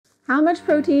How much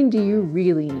protein do you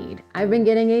really need? I've been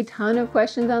getting a ton of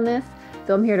questions on this,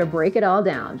 so I'm here to break it all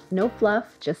down. No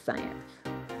fluff, just science.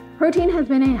 Protein has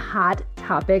been a hot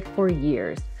topic for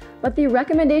years, but the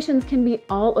recommendations can be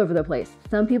all over the place.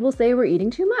 Some people say we're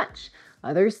eating too much,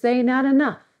 others say not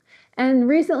enough. And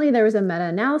recently there was a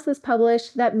meta-analysis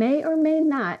published that may or may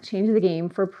not change the game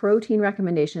for protein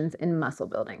recommendations in muscle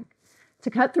building. To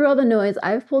cut through all the noise,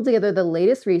 I've pulled together the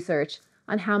latest research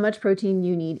on how much protein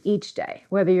you need each day,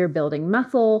 whether you're building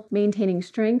muscle, maintaining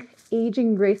strength,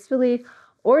 aging gracefully,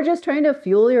 or just trying to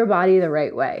fuel your body the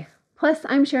right way. Plus,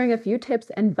 I'm sharing a few tips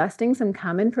and busting some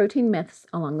common protein myths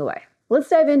along the way. Let's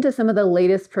dive into some of the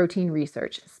latest protein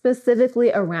research,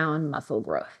 specifically around muscle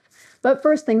growth. But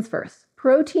first things first,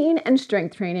 protein and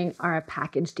strength training are a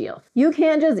package deal. You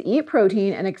can't just eat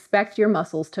protein and expect your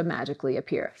muscles to magically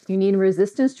appear. You need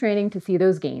resistance training to see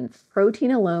those gains.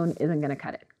 Protein alone isn't going to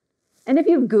cut it. And if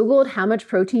you've Googled how much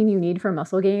protein you need for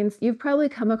muscle gains, you've probably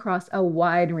come across a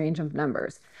wide range of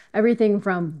numbers. Everything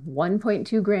from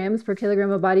 1.2 grams per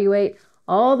kilogram of body weight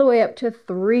all the way up to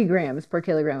 3 grams per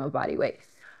kilogram of body weight.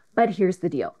 But here's the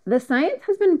deal. The science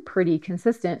has been pretty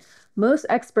consistent. Most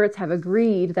experts have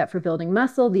agreed that for building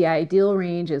muscle, the ideal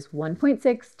range is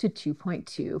 1.6 to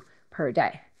 2.2 per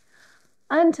day.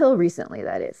 Until recently,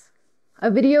 that is. A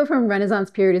video from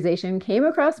Renaissance Periodization came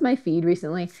across my feed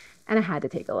recently, and I had to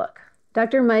take a look.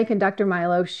 Dr. Mike and Dr.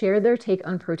 Milo shared their take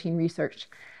on protein research,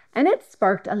 and it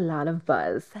sparked a lot of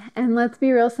buzz. And let's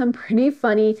be real, some pretty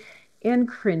funny and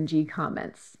cringy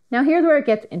comments. Now here's where it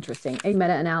gets interesting. A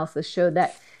meta-analysis showed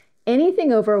that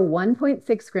anything over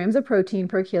 1.6 grams of protein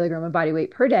per kilogram of body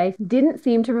weight per day didn't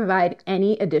seem to provide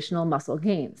any additional muscle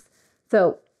gains.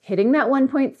 So hitting that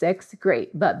 1.6,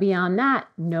 great, but beyond that,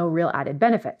 no real added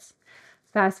benefits.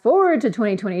 Fast forward to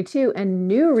 2022, and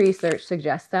new research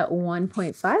suggests that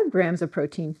 1.5 grams of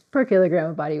protein per kilogram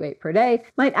of body weight per day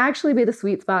might actually be the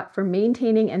sweet spot for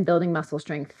maintaining and building muscle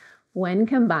strength when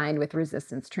combined with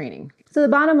resistance training. So the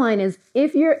bottom line is,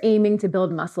 if you're aiming to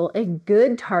build muscle, a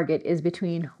good target is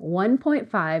between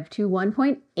 1.5 to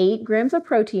 1.8 grams of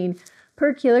protein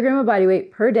per kilogram of body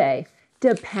weight per day,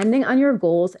 depending on your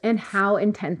goals and how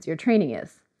intense your training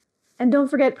is. And don't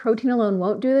forget, protein alone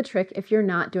won't do the trick if you're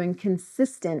not doing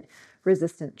consistent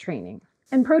resistant training.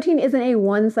 And protein isn't a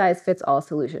one-size-fits-all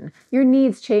solution. Your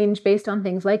needs change based on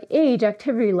things like age,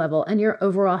 activity level, and your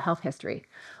overall health history.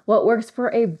 What works for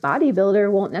a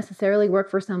bodybuilder won't necessarily work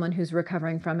for someone who's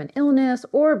recovering from an illness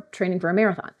or training for a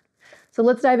marathon. So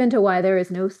let's dive into why there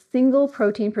is no single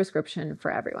protein prescription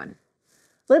for everyone.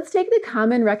 Let's take the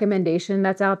common recommendation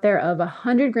that's out there of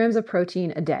 100 grams of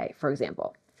protein a day, for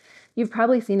example. You've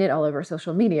probably seen it all over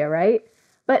social media, right?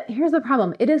 But here's the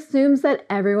problem. It assumes that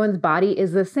everyone's body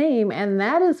is the same, and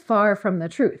that is far from the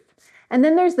truth. And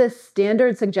then there's this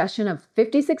standard suggestion of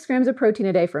 56 grams of protein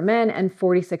a day for men and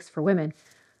 46 for women.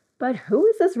 But who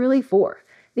is this really for?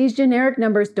 These generic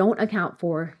numbers don't account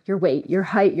for your weight, your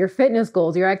height, your fitness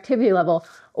goals, your activity level,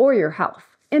 or your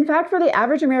health. In fact, for the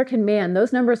average American man,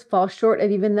 those numbers fall short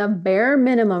of even the bare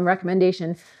minimum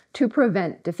recommendation to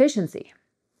prevent deficiency.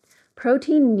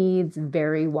 Protein needs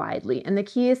vary widely, and the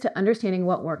key is to understanding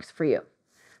what works for you.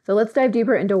 So let's dive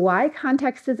deeper into why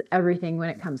context is everything when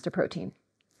it comes to protein.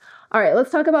 All right, let's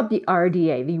talk about the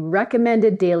RDA, the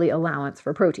recommended daily allowance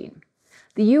for protein.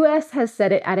 The US has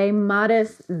set it at a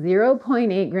modest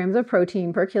 0.8 grams of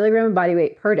protein per kilogram of body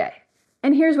weight per day.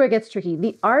 And here's where it gets tricky.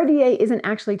 The RDA isn't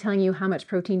actually telling you how much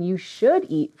protein you should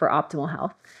eat for optimal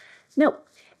health. No,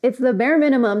 it's the bare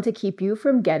minimum to keep you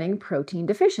from getting protein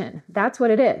deficient. That's what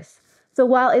it is. So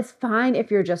while it's fine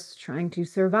if you're just trying to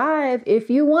survive, if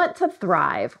you want to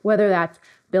thrive, whether that's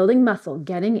building muscle,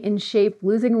 getting in shape,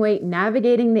 losing weight,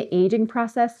 navigating the aging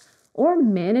process, or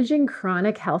managing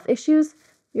chronic health issues,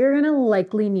 you're going to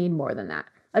likely need more than that.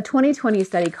 A 2020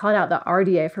 study called out the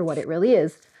RDA for what it really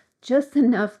is, just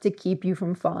enough to keep you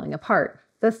from falling apart.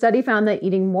 The study found that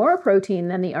eating more protein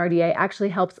than the RDA actually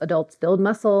helps adults build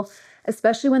muscle,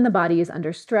 especially when the body is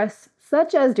under stress,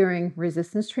 such as during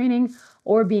resistance training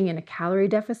or being in a calorie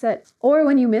deficit, or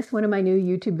when you miss one of my new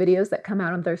YouTube videos that come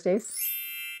out on Thursdays.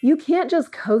 You can't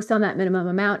just coast on that minimum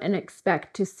amount and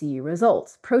expect to see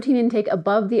results. Protein intake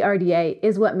above the RDA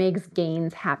is what makes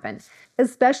gains happen,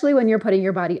 especially when you're putting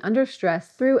your body under stress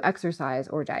through exercise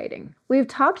or dieting. We've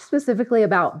talked specifically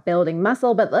about building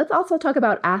muscle, but let's also talk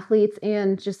about athletes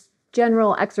and just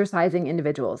general exercising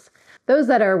individuals, those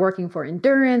that are working for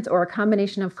endurance or a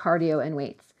combination of cardio and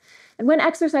weights. And when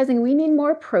exercising, we need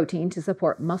more protein to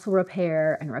support muscle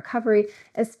repair and recovery,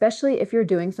 especially if you're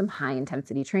doing some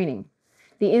high-intensity training.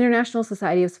 The International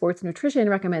Society of Sports Nutrition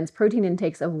recommends protein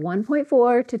intakes of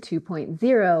 1.4 to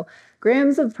 2.0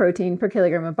 grams of protein per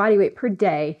kilogram of body weight per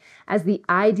day as the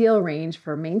ideal range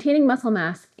for maintaining muscle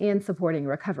mass and supporting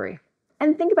recovery.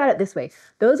 And think about it this way.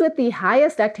 Those with the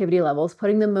highest activity levels,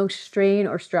 putting the most strain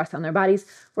or stress on their bodies,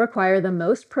 require the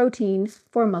most protein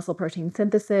for muscle protein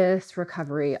synthesis,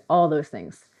 recovery, all those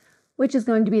things, which is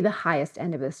going to be the highest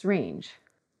end of this range.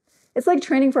 It's like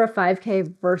training for a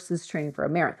 5K versus training for a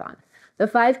marathon. The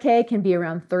 5K can be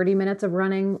around 30 minutes of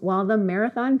running, while the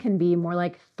marathon can be more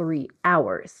like 3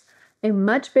 hours, a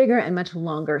much bigger and much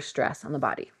longer stress on the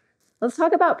body. Let's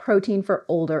talk about protein for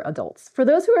older adults. For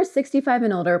those who are 65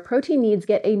 and older, protein needs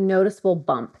get a noticeable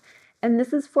bump, and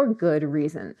this is for good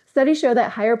reason. Studies show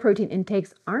that higher protein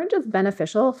intakes aren't just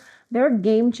beneficial, they're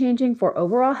game-changing for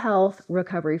overall health,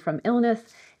 recovery from illness,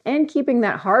 and keeping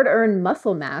that hard-earned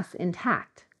muscle mass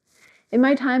intact. In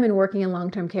my time in working in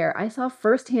long-term care, I saw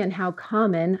firsthand how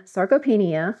common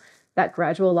sarcopenia, that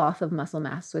gradual loss of muscle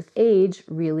mass with age,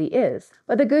 really is.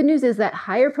 But the good news is that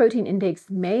higher protein intakes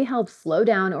may help slow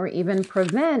down or even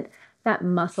prevent that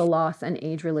muscle loss and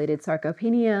age-related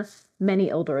sarcopenia many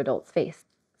older adults face.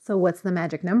 So what's the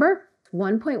magic number?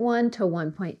 1.1 to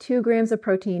 1.2 grams of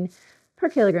protein per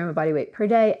kilogram of body weight per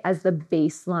day as the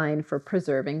baseline for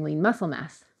preserving lean muscle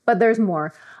mass. But there's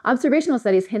more. Observational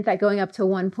studies hint that going up to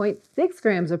 1.6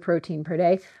 grams of protein per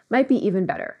day might be even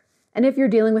better. And if you're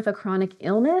dealing with a chronic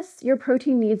illness, your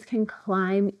protein needs can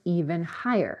climb even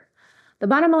higher. The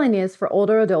bottom line is, for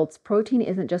older adults, protein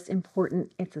isn't just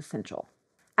important, it's essential.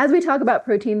 As we talk about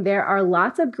protein, there are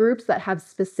lots of groups that have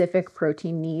specific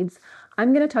protein needs.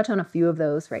 I'm going to touch on a few of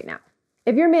those right now.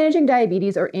 If you're managing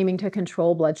diabetes or aiming to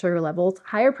control blood sugar levels,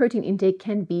 higher protein intake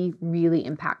can be really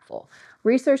impactful.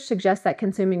 Research suggests that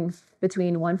consuming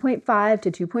between 1.5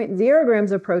 to 2.0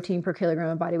 grams of protein per kilogram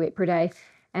of body weight per day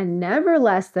and never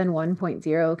less than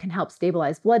 1.0 can help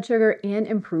stabilize blood sugar and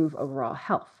improve overall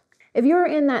health. If you're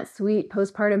in that sweet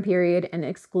postpartum period and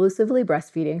exclusively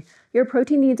breastfeeding, your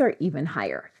protein needs are even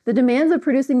higher. The demands of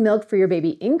producing milk for your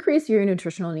baby increase your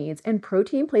nutritional needs, and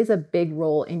protein plays a big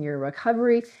role in your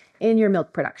recovery and your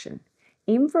milk production.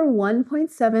 Aim for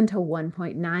 1.7 to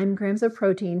 1.9 grams of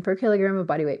protein per kilogram of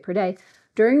body weight per day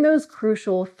during those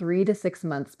crucial 3 to 6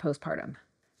 months postpartum.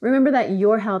 Remember that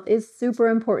your health is super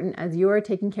important as you are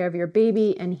taking care of your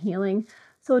baby and healing,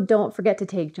 so don't forget to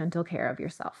take gentle care of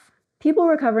yourself. People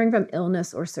recovering from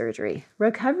illness or surgery.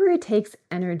 Recovery takes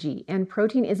energy, and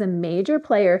protein is a major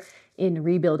player in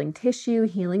rebuilding tissue,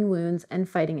 healing wounds, and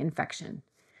fighting infection.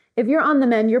 If you're on the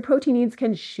mend, your protein needs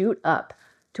can shoot up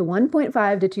to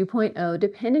 1.5 to 2.0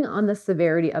 depending on the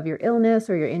severity of your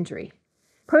illness or your injury.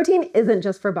 Protein isn't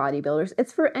just for bodybuilders,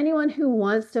 it's for anyone who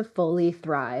wants to fully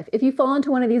thrive. If you fall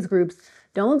into one of these groups,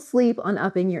 don't sleep on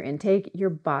upping your intake. Your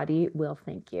body will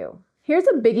thank you. Here's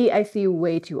a biggie I see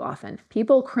way too often.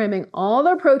 People cramming all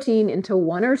their protein into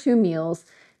 1 or 2 meals,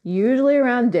 usually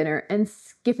around dinner, and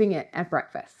skipping it at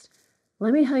breakfast.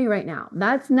 Let me tell you right now,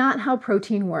 that's not how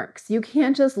protein works. You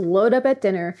can't just load up at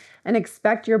dinner and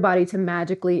expect your body to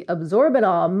magically absorb it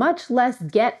all, much less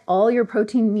get all your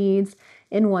protein needs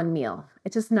in one meal.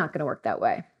 It's just not going to work that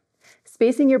way.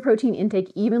 Spacing your protein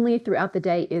intake evenly throughout the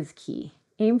day is key.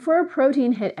 Aim for a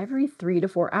protein hit every 3 to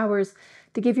 4 hours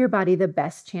to give your body the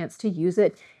best chance to use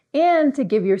it and to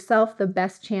give yourself the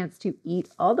best chance to eat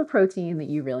all the protein that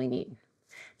you really need.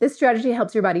 This strategy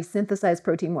helps your body synthesize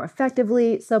protein more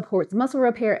effectively, supports muscle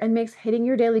repair, and makes hitting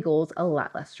your daily goals a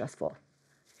lot less stressful.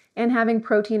 And having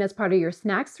protein as part of your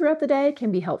snacks throughout the day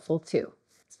can be helpful too.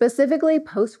 Specifically,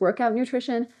 post-workout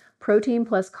nutrition, protein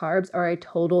plus carbs are a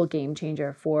total game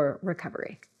changer for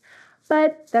recovery.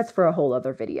 But that's for a whole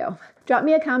other video. Drop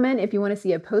me a comment if you want to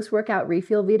see a post-workout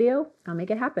refuel video. I'll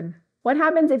make it happen. What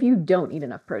happens if you don't eat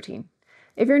enough protein?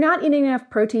 If you're not eating enough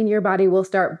protein, your body will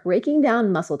start breaking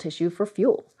down muscle tissue for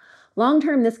fuel.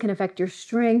 Long-term, this can affect your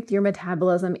strength, your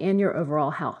metabolism, and your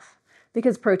overall health,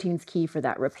 because protein's key for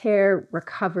that repair,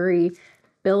 recovery,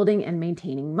 building, and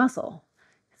maintaining muscle.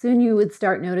 Soon you would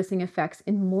start noticing effects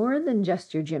in more than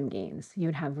just your gym gains.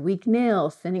 You'd have weak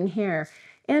nails, thinning hair,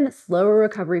 and slower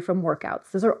recovery from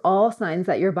workouts. Those are all signs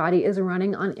that your body is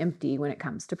running on empty when it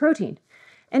comes to protein.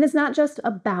 And it's not just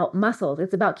about muscles,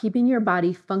 it's about keeping your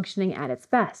body functioning at its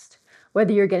best.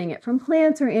 Whether you're getting it from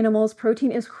plants or animals,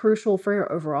 protein is crucial for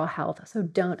your overall health, so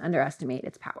don't underestimate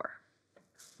its power.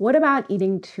 What about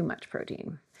eating too much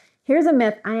protein? Here's a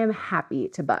myth I am happy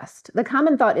to bust. The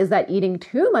common thought is that eating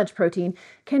too much protein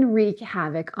can wreak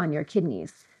havoc on your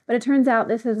kidneys. But it turns out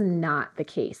this is not the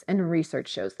case, and research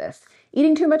shows this.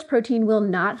 Eating too much protein will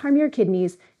not harm your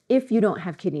kidneys if you don't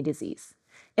have kidney disease.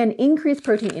 An increased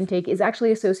protein intake is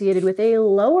actually associated with a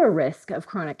lower risk of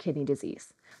chronic kidney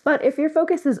disease. But if your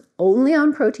focus is only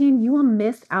on protein, you will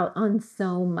miss out on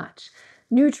so much.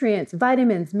 Nutrients,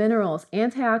 vitamins, minerals,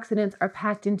 antioxidants are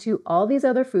packed into all these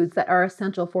other foods that are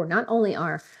essential for not only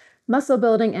our muscle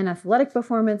building and athletic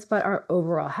performance, but our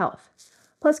overall health.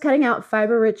 Plus, cutting out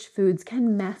fiber-rich foods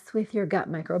can mess with your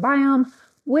gut microbiome,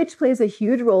 which plays a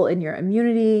huge role in your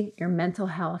immunity, your mental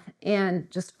health,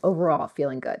 and just overall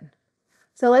feeling good.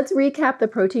 So let's recap the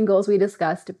protein goals we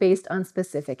discussed based on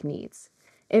specific needs.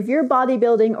 If you're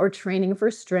bodybuilding or training for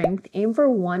strength, aim for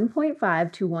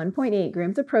 1.5 to 1.8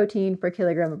 grams of protein per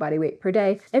kilogram of body weight per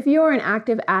day. If you are an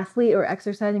active athlete or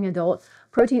exercising adult,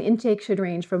 protein intake should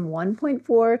range from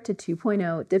 1.4 to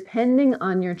 2.0, depending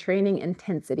on your training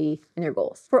intensity and your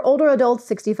goals. For older adults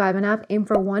 65 and up, aim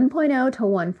for 1.0 to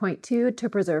 1.2 to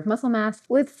preserve muscle mass,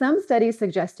 with some studies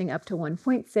suggesting up to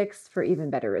 1.6 for even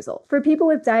better results. For people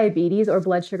with diabetes or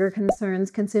blood sugar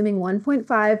concerns, consuming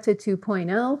 1.5 to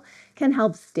 2.0 can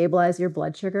help stabilize your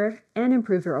blood sugar and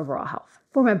improve your overall health.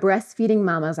 For my breastfeeding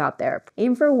mamas out there,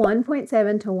 aim for 1.7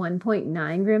 to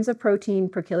 1.9 grams of protein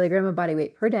per kilogram of body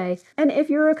weight per day. And if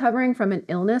you're recovering from an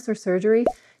illness or surgery,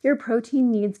 your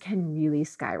protein needs can really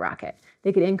skyrocket.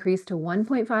 They could increase to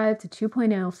 1.5 to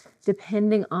 2.0,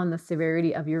 depending on the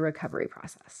severity of your recovery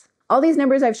process. All these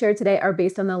numbers I've shared today are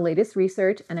based on the latest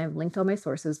research, and I've linked all my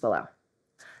sources below.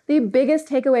 The biggest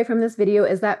takeaway from this video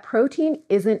is that protein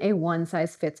isn't a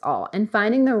one-size-fits-all, and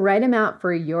finding the right amount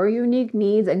for your unique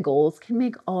needs and goals can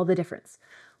make all the difference.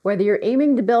 Whether you're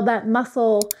aiming to build that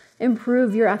muscle,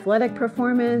 improve your athletic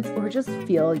performance, or just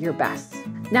feel your best.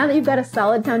 Now that you've got a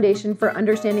solid foundation for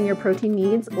understanding your protein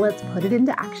needs, let's put it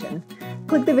into action.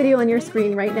 Click the video on your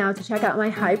screen right now to check out my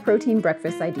high-protein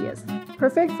breakfast ideas.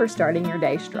 Perfect for starting your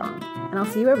day strong. And I'll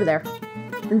see you over there.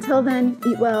 Until then,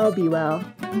 eat well, be well,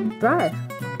 and thrive.